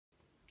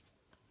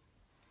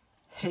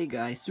Hey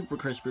guys, Super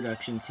Chris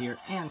Productions here,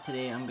 and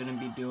today I'm going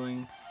to be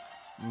doing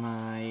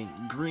my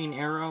Green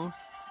Arrow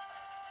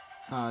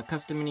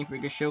custom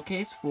minifigure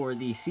showcase for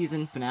the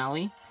season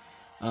finale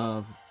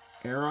of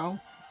Arrow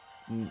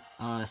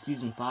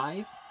Season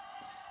 5.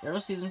 Arrow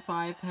Season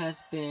 5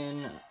 has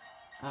been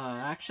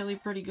actually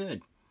pretty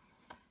good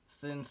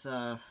since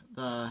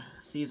the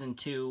Season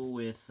 2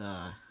 with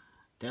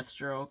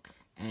Deathstroke,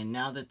 and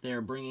now that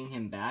they're bringing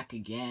him back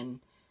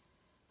again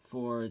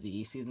for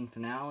the season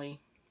finale,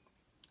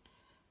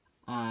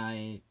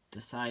 I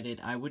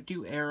decided I would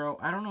do Arrow.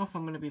 I don't know if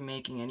I'm going to be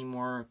making any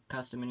more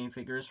custom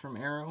minifigures from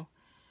Arrow,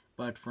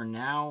 but for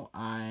now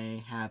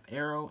I have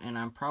Arrow, and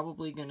I'm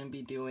probably going to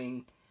be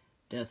doing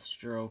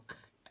Deathstroke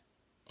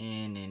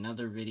in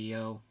another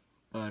video,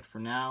 but for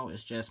now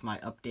it's just my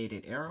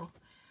updated Arrow.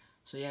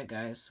 So yeah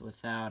guys,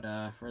 without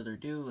further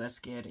ado, let's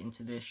get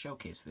into this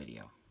showcase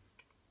video.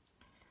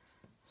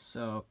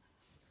 So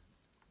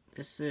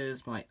this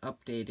is my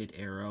updated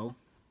Arrow.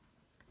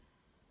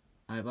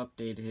 I've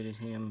updated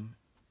him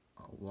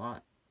a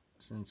lot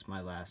since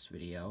my last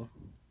video,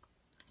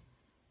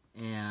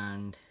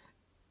 and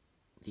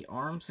the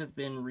arms have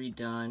been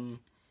redone,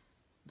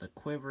 the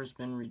quiver's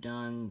been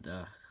redone,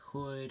 the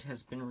hood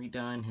has been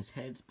redone, his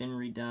head's been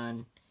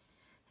redone,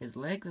 his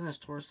legs and his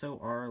torso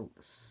are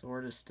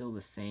sort of still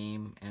the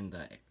same, and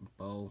the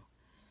bow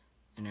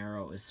and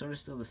arrow is sort of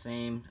still the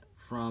same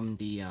from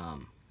the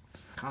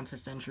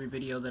contest entry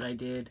video that I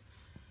did,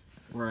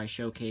 where I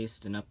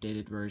showcased an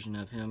updated version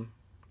of him.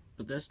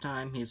 But this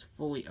time he's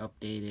fully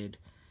updated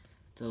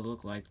to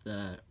look like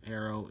the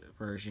Arrow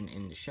version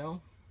in the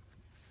show.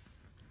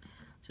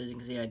 So as you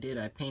can see, I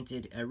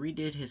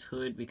redid his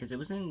hood because it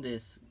was in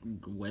this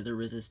weather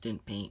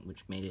resistant paint,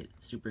 which made it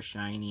super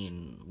shiny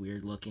and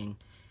weird looking.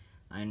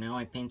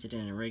 I painted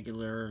in a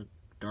regular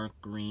dark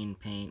green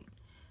paint,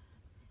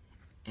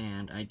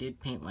 and I did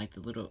paint like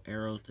the little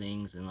arrow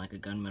things in like a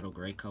gunmetal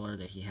gray color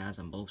that he has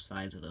on both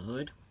sides of the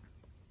hood.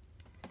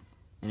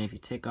 And if you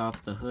take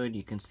off the hood,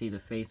 you can see the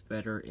face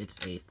better. It's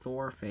a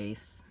Thor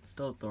face,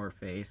 still a Thor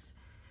face,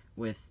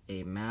 with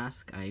a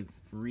mask. I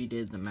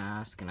redid the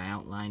mask and I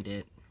outlined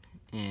it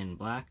in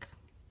black.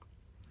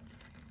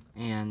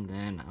 And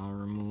then I'll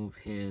remove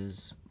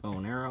his bow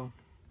and arrow.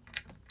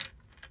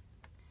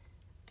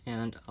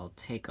 And I'll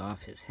take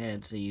off his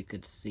head so you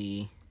could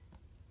see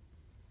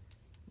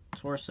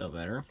torso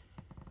better.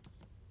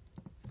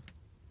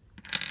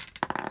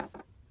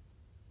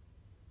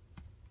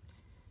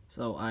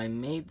 So I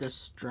made the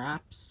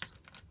straps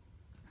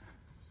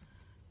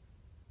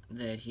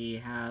that he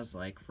has,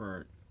 like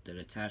that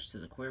attach to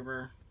the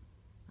quiver.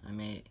 I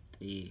made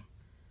the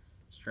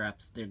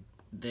straps. The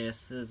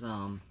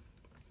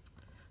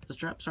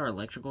straps are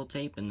electrical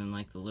tape, and then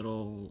like the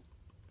little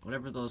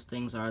whatever those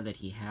things are that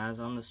he has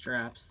on the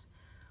straps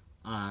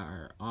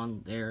are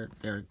on there.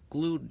 They're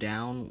glued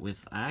down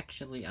with. I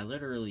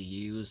literally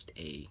used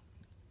a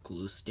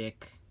glue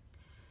stick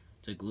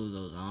to glue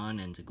those on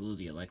and to glue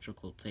the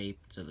electrical tape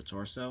to the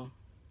torso,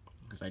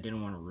 because I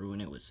didn't want to ruin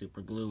it with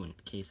super glue in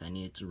case I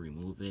needed to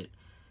remove it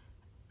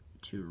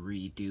to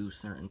redo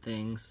certain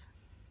things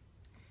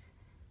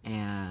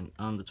and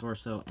on the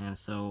torso. And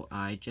so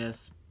I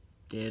just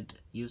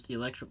use the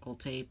electrical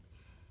tape,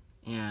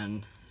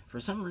 and for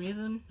some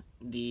reason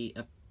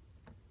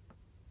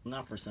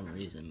not for some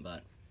reason,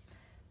 but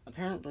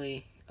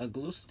apparently a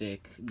glue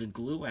stick, the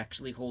glue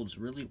actually holds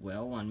really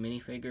well on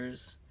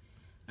minifigures.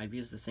 I've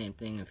used the same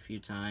thing a few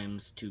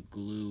times to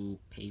glue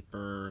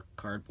paper,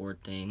 cardboard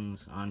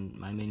things on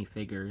my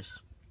minifigures.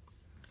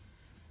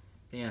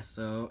 But yeah,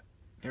 so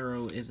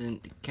Arrow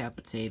isn't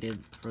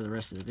decapitated for the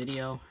rest of the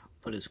video.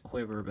 Put his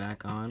quiver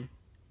back on.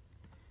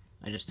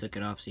 I just took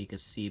it off so you could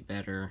see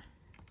better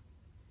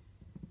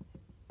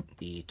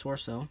the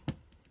torso.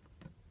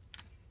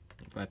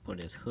 If I put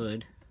his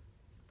hood,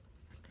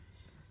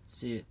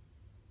 see,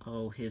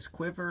 his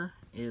quiver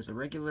is a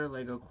regular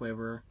Lego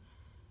quiver.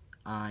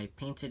 I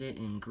painted it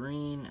in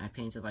green. I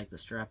painted like the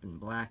strap in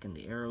black and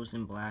the arrows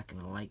in black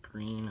and a light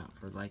green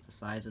for like the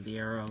sides of the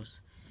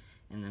arrows.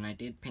 And then I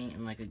did paint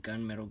in like a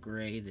gunmetal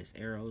gray this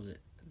arrow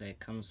that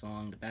comes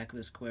along the back of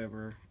his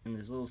quiver. And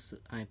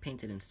I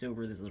painted in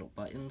silver these little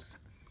buttons.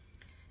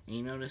 And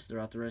you notice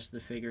throughout the rest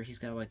of the figure he's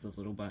got like those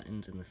little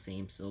buttons in the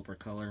same silver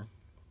color.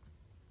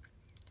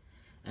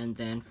 And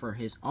then for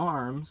his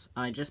arms,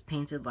 I just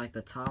painted like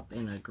the top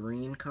in a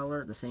green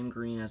color, the same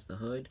green as the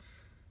hood.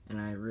 And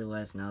I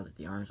realize now that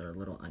the arms are a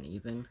little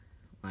uneven.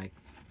 Like,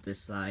 this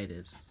side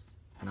is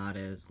not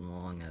as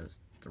long as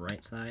the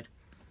right side.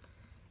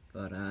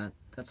 But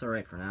that's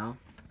alright for now.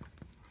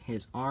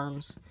 His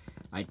arms,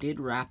 I did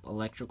wrap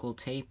electrical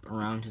tape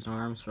around his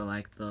arms for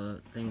like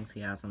the things he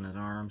has on his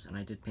arms, and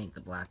I did paint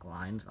the black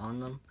lines on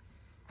them.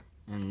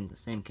 And the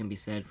same can be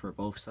said for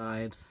both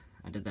sides.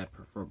 I did that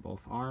for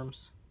both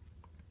arms.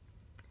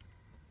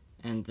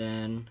 And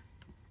then,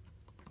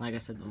 like I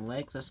said, the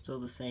legs are still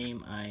the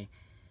same. I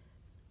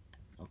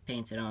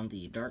painted on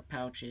the dart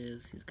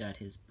pouches. He's got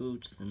his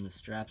boots and the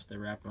straps that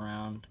wrap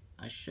around.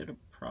 I should have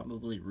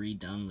probably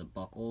redone the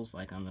buckles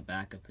like on the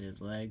back of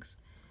his legs,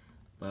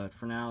 but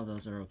for now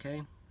those are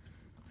okay.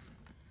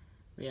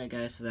 But yeah,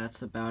 guys, so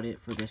that's about it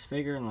for this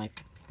figure. And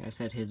like I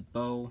said, his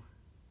bow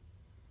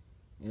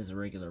is a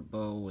regular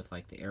bow with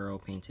like the arrow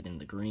painted in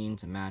the green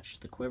to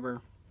match the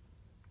quiver.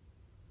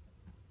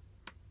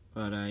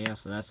 But yeah,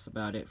 so that's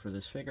about it for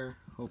this figure.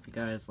 Hope you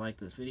guys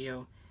liked this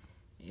video.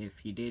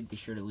 If you did, be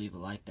sure to leave a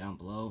like down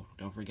below.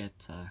 Don't forget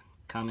to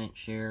comment,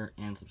 share,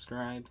 and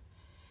subscribe.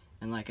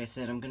 And like I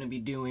said, it's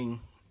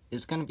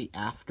going to be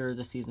after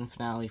the season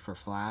finale for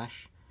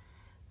Flash.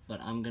 But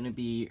I'm going to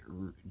be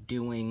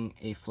doing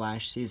a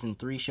Flash Season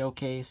 3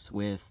 showcase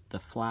with the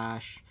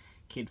Flash,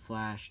 Kid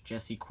Flash,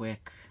 Jesse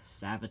Quick,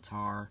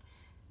 Savitar,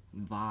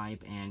 Vibe,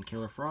 and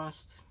Killer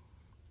Frost.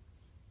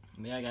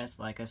 But yeah, guys,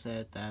 like I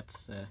said,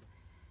 that's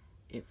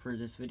it for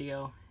this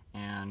video,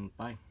 and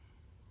bye.